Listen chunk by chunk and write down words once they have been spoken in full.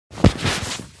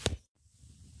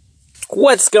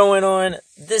What's going on?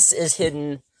 This is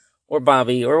Hidden, or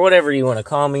Bobby, or whatever you want to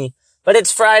call me. But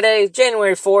it's Friday,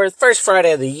 January 4th, first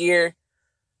Friday of the year.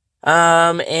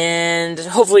 And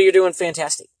hopefully you're doing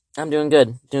fantastic. I'm doing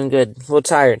good. A little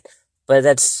tired, but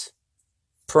that's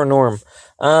per norm.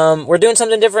 We're doing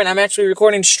something different. I'm actually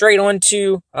recording straight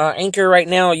onto Anchor right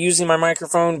now using my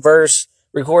microphone versus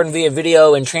recording via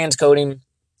video and transcoding,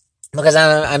 because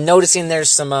I'm noticing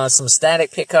there's some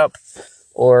static pickup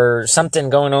or something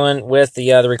going on with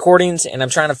the recordings, and I'm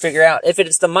trying to figure out if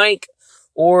it's the mic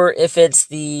or if it's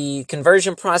the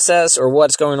conversion process or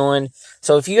what's going on.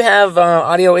 So if you have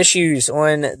audio issues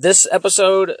on this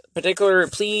episode particular,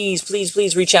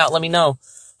 please reach out. Let me know.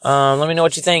 Let me know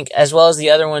what you think, as well as the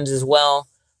other ones as well.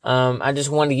 I just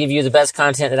wanted to give you the best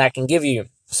content that I can give you.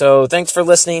 So thanks for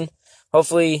listening.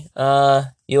 Hopefully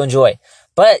you enjoy.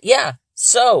 But yeah,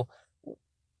 so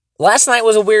last night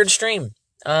was a weird stream.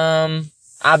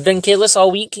 I've been kidless all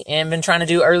week and been trying to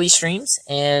do early streams,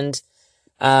 and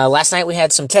last night we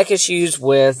had some tech issues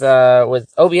with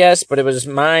OBS, but it was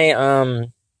my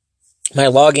my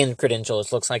login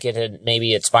credentials. Looks like it had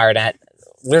maybe expired at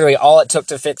literally all it took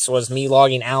to fix was me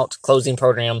logging out, closing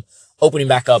program, opening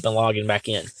back up, and logging back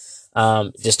in.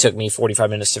 It just took me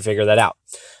 45 minutes to figure that out.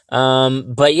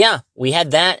 But yeah, we had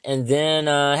that, and then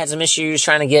had some issues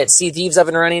trying to get Sea of Thieves up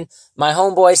and running. My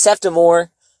homeboy Septimore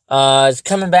is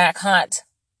coming back hot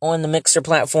on the Mixer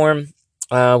platform.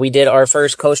 We did our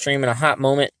first co-stream in a hot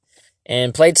moment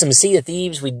and played some Sea of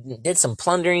Thieves. We did some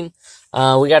plundering.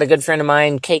 We got a good friend of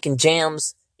mine, Cake and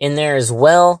Jams, in there as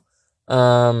well.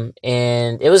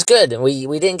 And it was good. We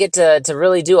didn't get to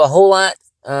really do a whole lot,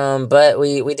 but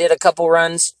we did a couple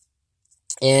runs,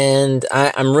 and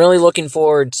I'm really looking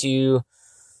forward to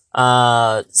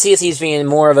Sea of Thieves being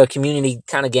more of a community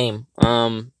kind of game,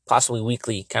 possibly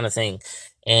weekly kind of thing.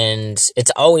 And it's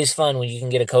always fun when you can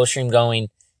get a co-stream going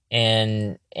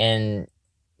and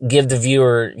give the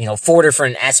viewer, 4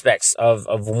 different aspects of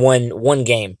one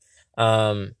game.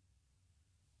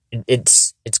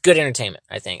 It's good entertainment,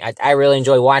 I think. I really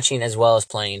enjoy watching as well as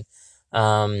playing.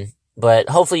 But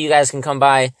hopefully you guys can come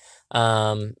by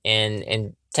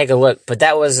and take a look. But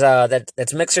that was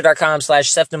that's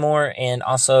mixer.com/Septimore, and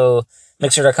also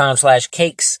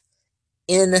mixer.com/cakes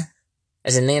in,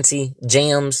 as in Nancy,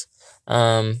 Jams.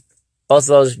 Both of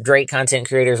those great content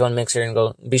creators on Mixer,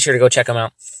 and be sure to go check them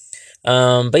out.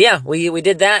 But yeah, we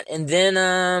did that, and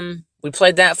then we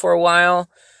played that for a while,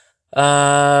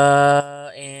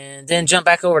 and then jumped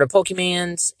back over to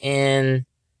Pokemans and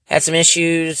had some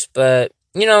issues, but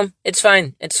it's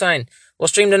fine. We'll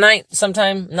stream tonight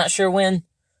sometime, not sure when,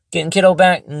 getting kiddo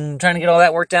back and trying to get all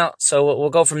that worked out, so we'll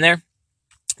go from there.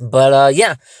 But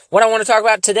yeah, what I want to talk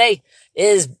about today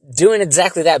is doing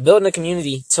exactly that, building a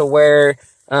community to where,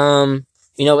 it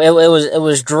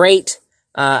was great.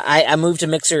 I moved to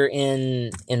Mixer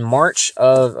in March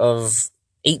of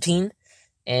 18,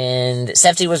 and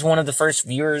Sefty was one of the first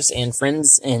viewers and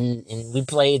friends, and we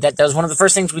played, that was one of the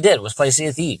first things we did, was play Sea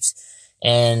of Thieves.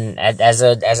 And as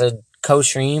a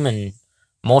co-stream and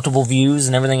multiple views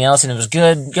and everything else, and it was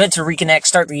good to reconnect,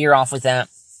 start the year off with that.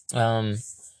 I'm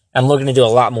looking to do a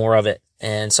lot more of it.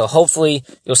 And so hopefully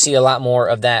you'll see a lot more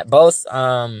of that. Both,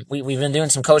 we've been doing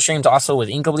some co-streams also with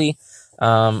Inkably,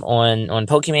 on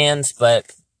Pokemans,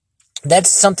 but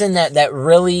that's something that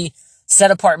really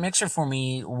set apart Mixer for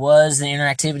me, was the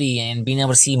interactivity and being able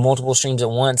to see multiple streams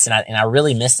at once. And I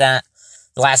really missed that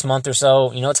the last month or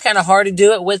so. It's kind of hard to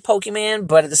do it with Pokemon,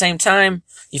 but at the same time,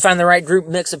 you find the right group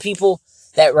mix of people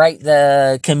that write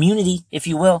the community, if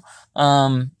you will.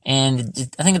 And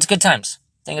I think it's good times.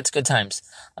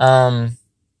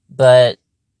 But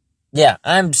yeah,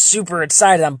 I'm super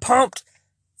excited. I'm pumped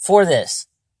for this.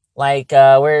 Like,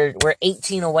 we're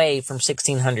 18 away from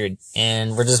 1600,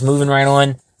 and we're just moving right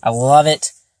on. I love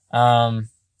it.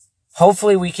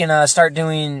 Hopefully we can, start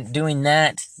doing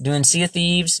Sea of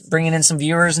Thieves, bringing in some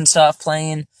viewers and stuff,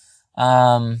 playing.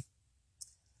 I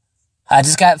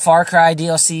just got Far Cry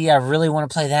DLC. I really want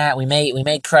to play that. We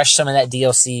may crush some of that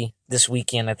DLC this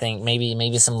weekend, I think.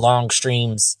 Maybe some long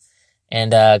streams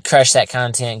and crush that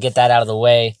content, get that out of the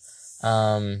way.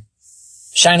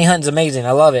 Shiny hunting's amazing.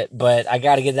 I love it, but I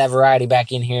got to get that variety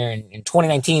back in here. And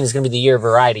 2019 is going to be the year of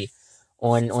variety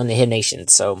on the Hidden Nation.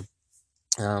 So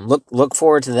look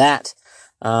forward to that.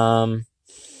 And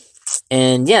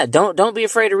yeah, don't be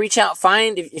afraid to reach out.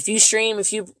 Find, if you stream,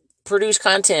 if you produce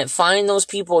content, find those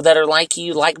people that are like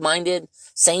you, like-minded,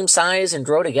 same size, and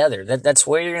grow together. That's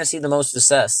where you're going to see the most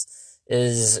success,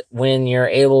 is when you're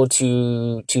able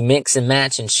to mix and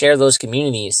match and share those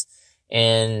communities.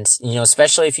 And,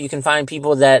 especially if you can find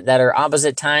people that are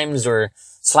opposite times or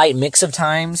slight mix of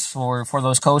times for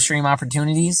those co-stream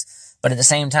opportunities, But at the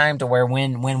same time, to where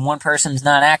when one person's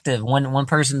not active, one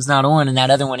person's not on, and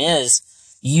that other one is,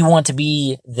 you want to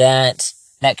be that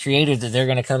creator that they're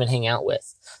going to come and hang out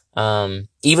with.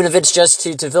 Even if it's just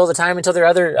to fill the time until their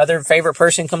other favorite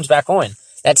person comes back on.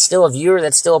 That's still a viewer.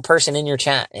 That's still a person in your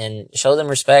chat, and show them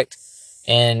respect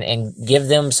and give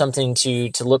them something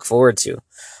to look forward to.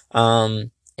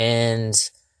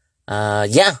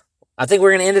 Yeah, I think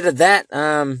we're going to end it at that.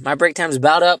 My break time is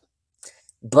about up,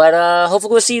 but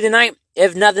hopefully we'll see you tonight.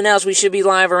 If nothing else, we should be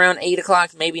live around 8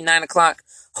 o'clock, maybe 9 o'clock.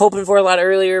 Hoping for a lot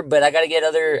earlier, but I got to get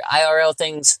other IRL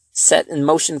things set in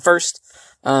motion first.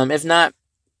 If not,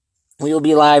 we will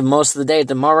be live most of the day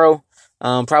tomorrow.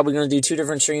 Probably going to do 2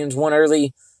 different streams, one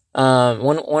early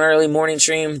morning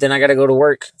stream. Then I got to go to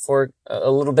work for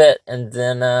a little bit, and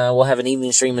then we'll have an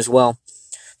evening stream as well.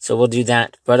 So we'll do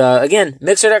that. But again,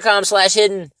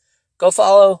 mixer.com/hidden. Go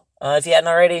follow if you hadn't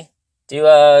already.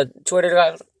 Do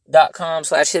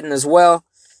twitter.com/hidden as well.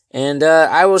 And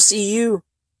I will see you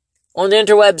on the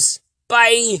interwebs.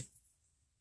 Bye!